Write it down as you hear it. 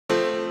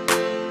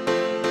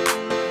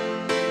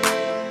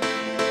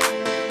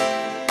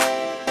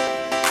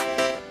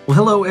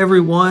Well, hello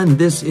everyone.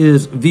 This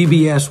is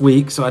VBS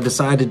week, so I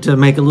decided to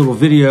make a little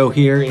video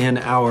here in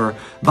our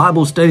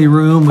Bible study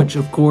room, which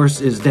of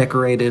course is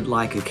decorated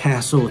like a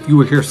castle. If you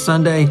were here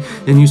Sunday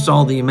and you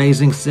saw the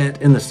amazing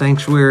set in the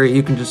sanctuary,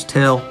 you can just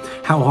tell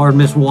how hard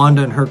Miss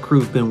Wanda and her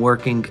crew have been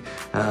working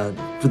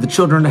for the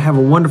children to have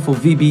a wonderful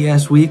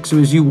VBS week. So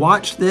as you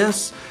watch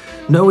this,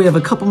 know we have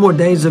a couple more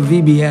days of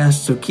VBS,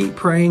 so keep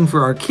praying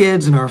for our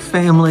kids and our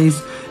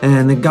families,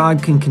 and that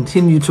God can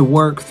continue to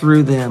work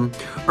through them.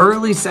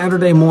 Early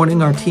Saturday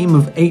morning, our team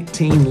of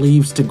 18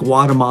 leaves to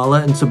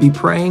Guatemala, and so be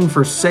praying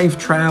for safe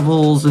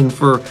travels and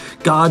for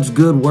God's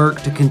good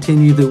work to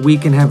continue, that we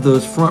can have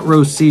those front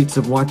row seats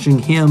of watching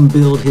Him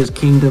build His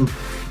kingdom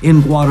in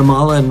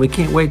Guatemala. And we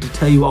can't wait to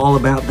tell you all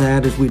about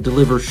that as we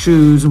deliver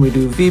shoes and we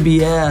do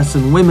VBS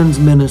and women's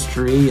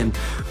ministry, and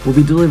we'll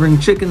be delivering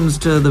chickens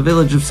to the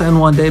village of San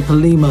Juan de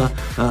Palima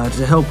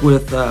to help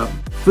with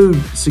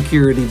food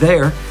security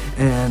there,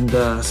 and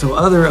so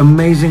other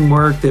amazing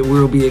work that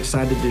we'll be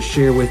excited to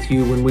share with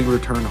you when we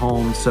return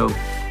home. So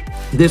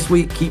this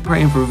week, keep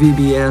praying for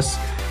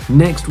VBS.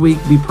 Next week,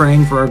 be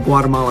praying for our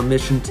Guatemala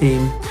mission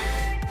team.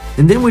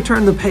 And then we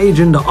turn the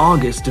page into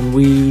August, and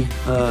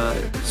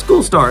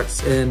school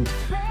starts. And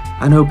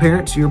I know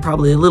parents, you're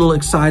probably a little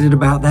excited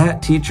about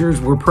that. Teachers,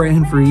 we're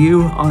praying for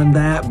you on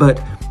that.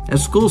 But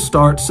as school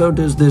starts, so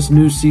does this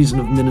new season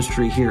of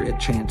ministry here at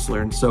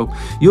Chancellor. And so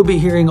you'll be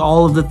hearing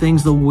all of the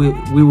things that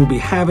we will be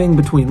having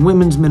between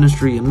women's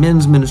ministry and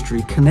men's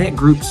ministry, Connect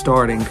Group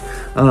starting.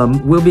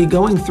 We'll be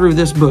going through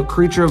this book,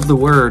 Creature of the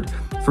Word,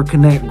 for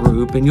Connect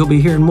Group, and you'll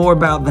be hearing more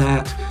about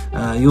that.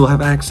 You'll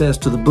have access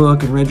to the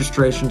book and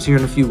registrations here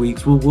in a few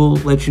weeks. We'll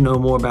let you know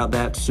more about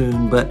that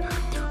soon. But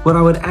what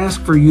I would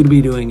ask for you to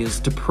be doing is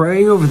to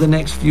pray over the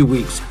next few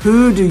weeks.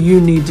 Who do you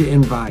need to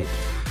invite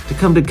to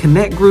come to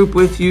Connect Group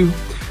with you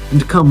and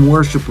to come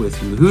worship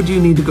with you? Who do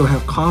you need to go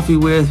have coffee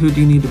with? Who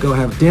do you need to go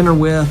have dinner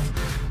with?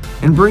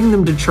 And bring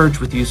them to church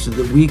with you so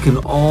that we can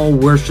all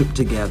worship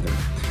together.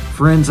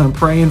 Friends, I'm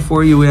praying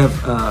for you. We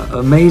have an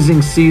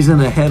amazing season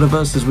ahead of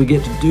us as we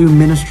get to do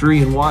ministry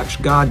and watch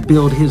God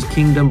build His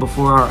kingdom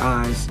before our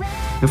eyes.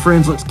 And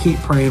friends, let's keep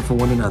praying for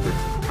one another.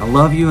 I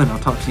love you, and I'll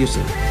talk to you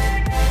soon.